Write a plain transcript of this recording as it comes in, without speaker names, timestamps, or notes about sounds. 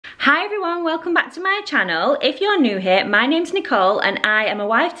Hi everyone, welcome back to my channel. If you're new here, my name's Nicole and I am a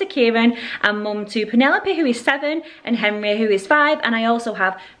wife to Kieran and mum to Penelope, who is 7, and Henry, who is 5, and I also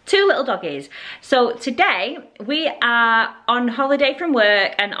have 2 little doggies. So today we are on holiday from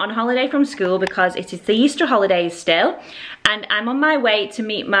work and on holiday from school because it is the Easter holidays still, and I'm on my way to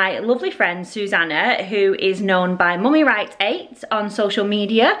meet my lovely friend Susanna, who is known by Mummy Writes 8 on social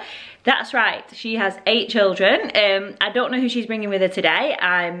media. That's right, she has 8 children. I don't know who she's bringing with her today.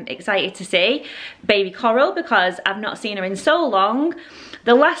 I'm excited to see baby Coral because I've not seen her in so long.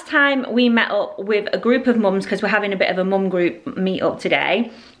 The last time we met up with a group of mums, because we're having a bit of a mum group meet up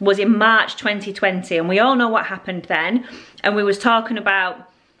today, was in March 2020, and we all know what happened then. And we was talking about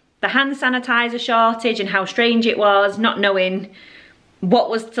the hand sanitizer shortage and how strange it was, not knowing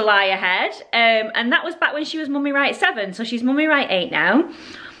what was to lie ahead. And that was back when she was Mummy Writes 7, so she's Mummy Writes 8 now.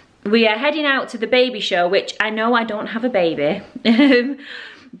 We are heading out to the baby show, which I know I don't have a baby,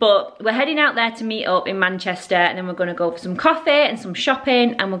 but we're heading out there to meet up in Manchester, and then we're going to go for some coffee and some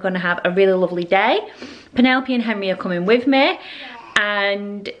shopping, and we're going to have a really lovely day. Penelope and Henry are coming with me,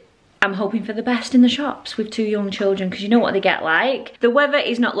 and I'm hoping for the best in the shops with 2 young children, because you know what they get like. The weather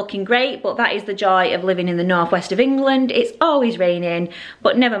is not looking great, but that is the joy of living in the northwest of England. It's always raining,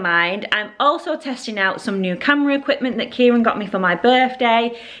 but never mind. I'm also testing out some new camera equipment that Kieran got me for my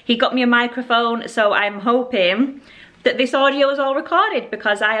birthday. He got me a microphone, so I'm hoping that this audio is all recorded,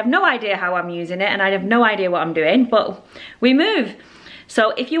 because I have no idea how I'm using it and I have no idea what I'm doing, but we move.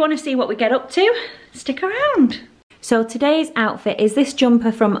 So if you want to see what we get up to, stick around. So today's outfit is this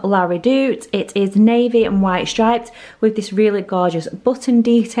jumper from La Redoute. It is navy and white striped with this really gorgeous button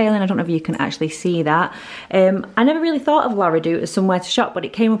detailing. I don't know if you can actually see that. I never really thought of La Redoute as somewhere to shop, but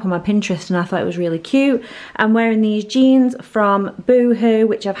it came up on my Pinterest and I thought it was really cute. I'm wearing these jeans from Boohoo,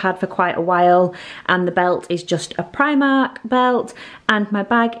 which I've had for quite a while, and the belt is just a Primark belt. And my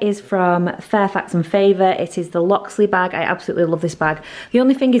bag is from Fairfax and Favour. It is the Loxley bag. I absolutely love this bag. The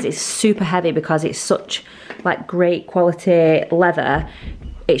only thing is it's super heavy because it's such like great quality leather.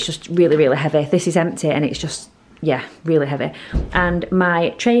 It's just really, really heavy. This is empty and it's just, yeah, really heavy. And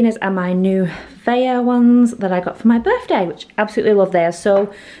my trainers are my new Veja ones that I got for my birthday, which I absolutely love. They are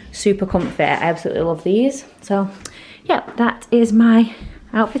so super comfy. I absolutely love these. So yeah, that is my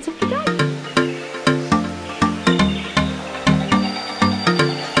outfit of the day.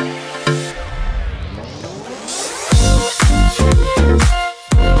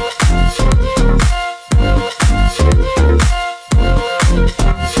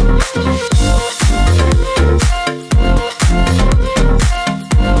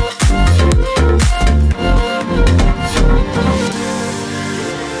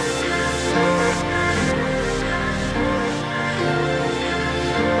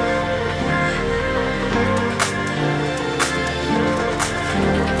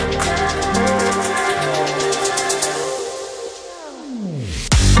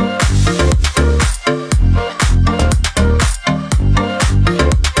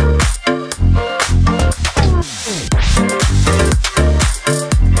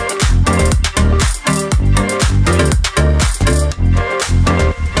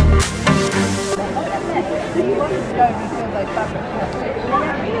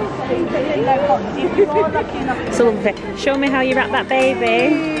 So lovely. Show me how you wrap that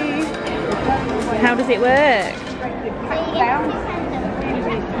baby. How does it work?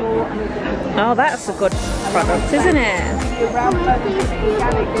 Oh, that's a good product, isn't it?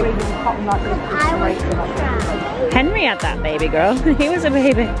 Henry had that baby girl. He was a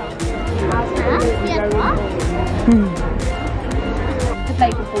baby. The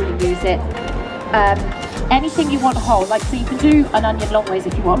baby before you use it. Anything you want whole, like so you can do an onion long ways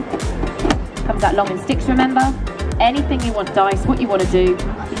if you want. Comes out long in sticks, remember? Anything you want diced, what you want to do,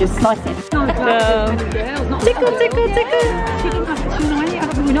 you just slice it. Tickle, tickle, tickle.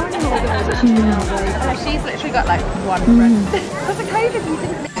 She's literally got like one friend. Because of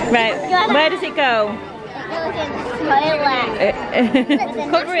COVID. Right, where does it go?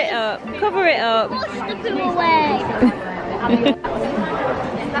 Cover it up, cover it up. Push the poo away.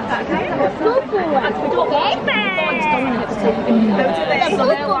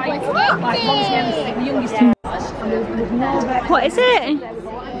 What is it?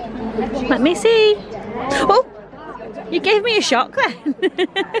 Let me see. Oh, you gave me a shock then.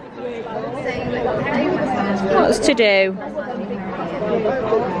 What's to do?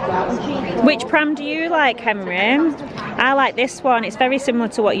 Which pram do you like, Henry? I like this one. It's very similar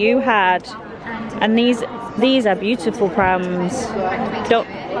to what you had. And these are beautiful prams.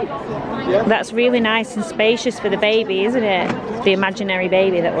 That's really nice and spacious for the baby, isn't it? The imaginary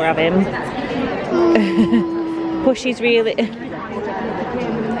baby that we're having. Pushy's really...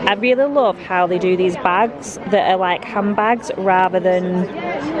 I really love how they do these bags that are like handbags rather than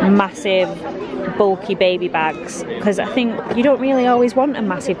massive bulky baby bags, because I think you don't really always want a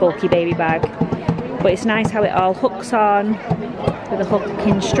massive bulky baby bag, but it's nice how it all hooks on with the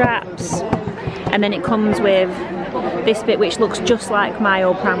hooking straps, and then it comes with this bit which looks just like my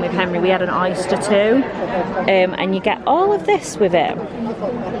old pram with Henry. We had an Oyster too, and you get all of this with it.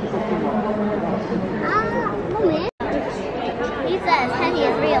 Mummy, these are as heavy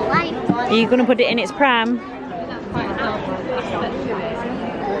as real life. Are you going to put it in its pram?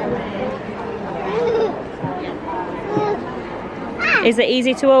 Is it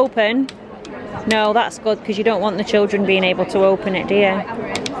easy to open? No, that's good, because you don't want the children being able to open it, do you?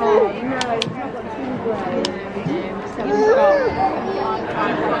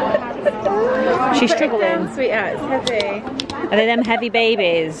 She's struggling. Sweetheart, it's heavy. Are they them heavy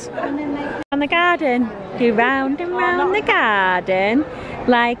babies? On the garden, go round and round the garden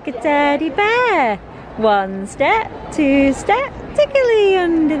like a teddy bear. One step, two step, tickly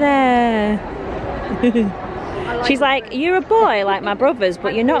under there. She's like, you're a boy like my brothers,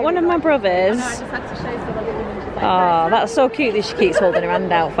 but you're not one of my brothers. Oh, that's so cute that she keeps holding her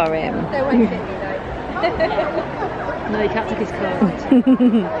hand out for him. No, you can't take his card.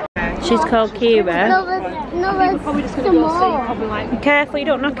 She's called Kira. No, there's some more. Be careful, you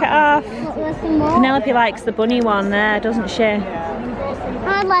don't knock it off. There's some more. Penelope likes the bunny one there, doesn't she?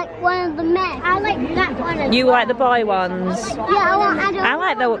 I like one of the men. I like that one. You like the boy ones? Yeah, I I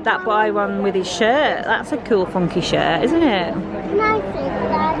like that boy one with his shirt. That's a cool, funky shirt, isn't it?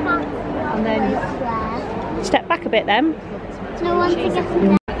 And then Step back a bit then. no one to get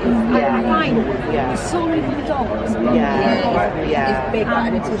some. There's so many good dogs. Yeah. It's big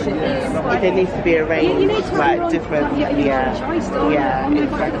and it's There needs to be a range, like different. Yeah.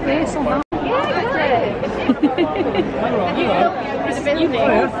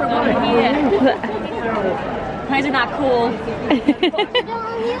 Isn't that cool?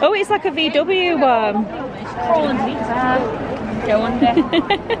 Oh, it's like a VW one. Crawl underneath there. Go under.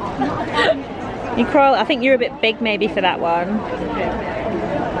 You crawl. I think you're a bit big maybe for that one.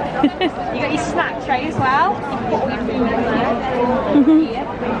 You got your snack tray as well. Put all your food in there.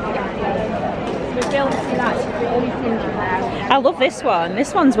 I love this one.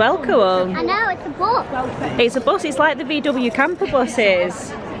 This one's well cool. I know, it's a book. It's a bus. It's like the VW camper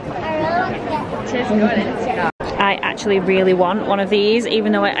buses. I really want to get I actually really want one of these,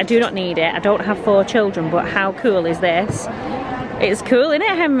 even though I do not need it. I don't have 4 children, but how cool is this? It's cool, isn't it,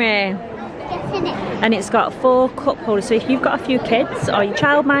 Henry? in it. And it's got 4 cup holders, so if you've got a few kids or your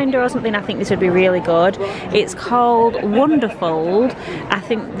childminder or something, I think this would be really good. It's called Wonderfold. I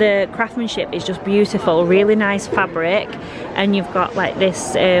think the craftsmanship is just beautiful, really nice fabric, and you've got like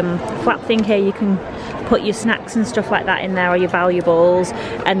this flap thing here. You can put your snacks and stuff like that in there, or your valuables,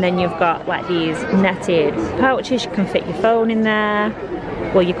 and then you've got like these netted pouches. You can fit your phone in there.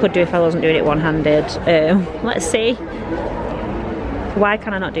 Well, you could do if I wasn't doing it one-handed. Let's see. Why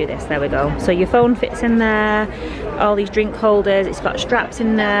can I not do this? There we go. So your phone fits in there, all these drink holders, it's got straps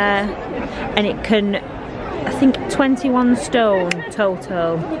in there, and it can, I think, 21 stone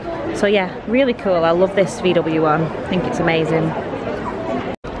total. So yeah, really cool. I love this VW one. I think it's amazing.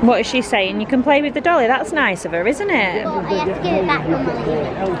 What is she saying? You can play with the dolly. That's nice of her, isn't it? Well, I have to give it back when I leave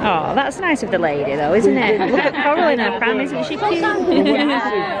it. Oh, that's nice of the lady though, isn't it? Look at Coral in her pram, isn't she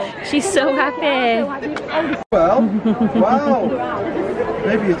cute? She's so happy. Well, wow.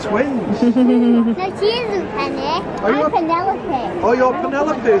 Maybe you're twins. No, she isn't Penny. I'm Penelope. Oh, you're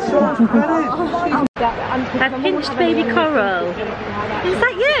Penelope. So much credit. I've pinched baby Coral. Is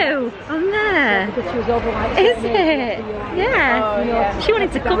that you? On there? Is it? Yeah. She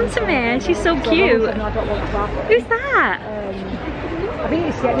wanted to come to me and she's so cute. Who's that?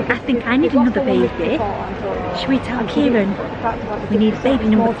 I think I need another baby. Should we tell Kieran we need baby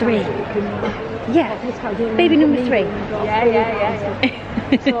number 3? Yeah, baby number 3. Yeah.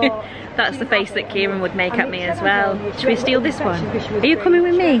 That's the face that Kieran would make at me as well. Should we steal this one? Are you coming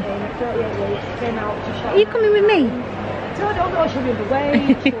with me? Are you coming with me?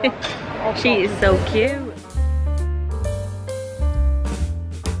 She is so cute.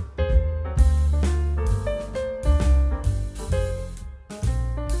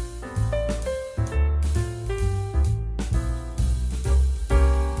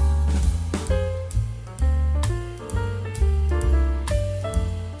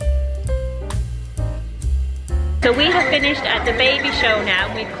 So we have finished at the baby show now,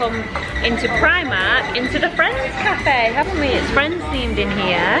 and we've come into Primark, into the Friends Cafe, haven't we? It's Friends themed in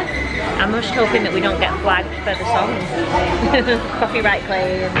here. I'm just hoping that we don't get flagged for the song. Copyright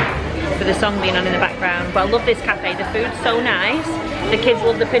claim. with the song being on in the background. But I love this cafe, the food's so nice. The kids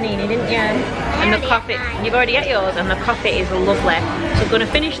love the panini, didn't you? And the coffee, you've already ate yours, and the coffee is lovely. So we're gonna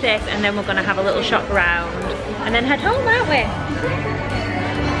finish this and then we're gonna have a little shop around and then head home, aren't we?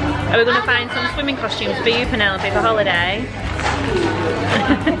 Are we gonna find some swimming costumes for you, Penelope, for holiday?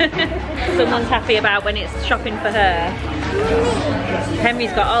 Someone's happy about when it's shopping for her.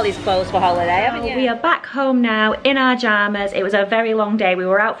 Henry's got all his clothes for holiday, haven't you? We are back home now in our pyjamas. It was a very long day. We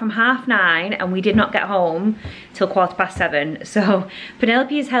were out from 9:30 and we did not get home till 7:15. So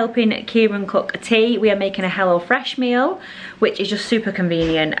Penelope is helping Kieran cook a tea. We are making a HelloFresh meal, which is just super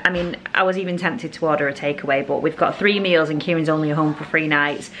convenient. I mean, I was even tempted to order a takeaway, but we've got 3 meals and Kieran's only home for 3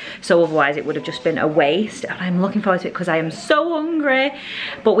 nights. So otherwise it would have just been a waste. And I'm looking forward to it because I am so hungry.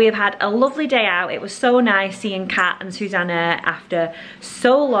 But we have had a lovely day out. It was so nice seeing Kat and Susanna after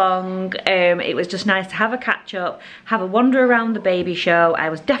so long. It was just nice to have a catch up, have a wander around the baby show. I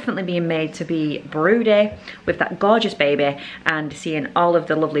was definitely being made to be broody with that gorgeous baby and seeing all of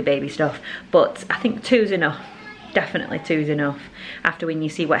the lovely baby stuff. But I think 2's enough. Definitely 2's enough after when you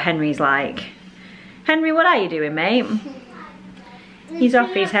see what Henry's like. Henry, what are you doing, mate? He's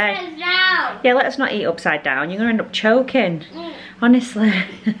off his head. Yeah, let's not eat upside down. You're gonna end up choking. Honestly.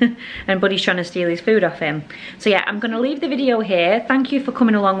 And Buddy's trying to steal his food off him. So yeah, I'm gonna leave the video here. Thank you for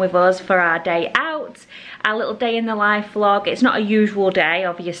coming along with us for our day out, our little day in the life vlog. It's not a usual day,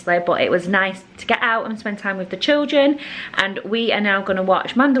 obviously, but it was nice to get out and spend time with the children. And we are now gonna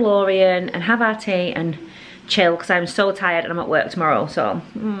watch Mandalorian and have our tea and chill because I'm so tired and I'm at work tomorrow.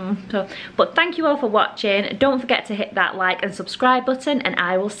 But thank you all for watching. Don't forget to hit that like and subscribe button, and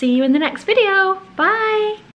I will see you in the next video. Bye.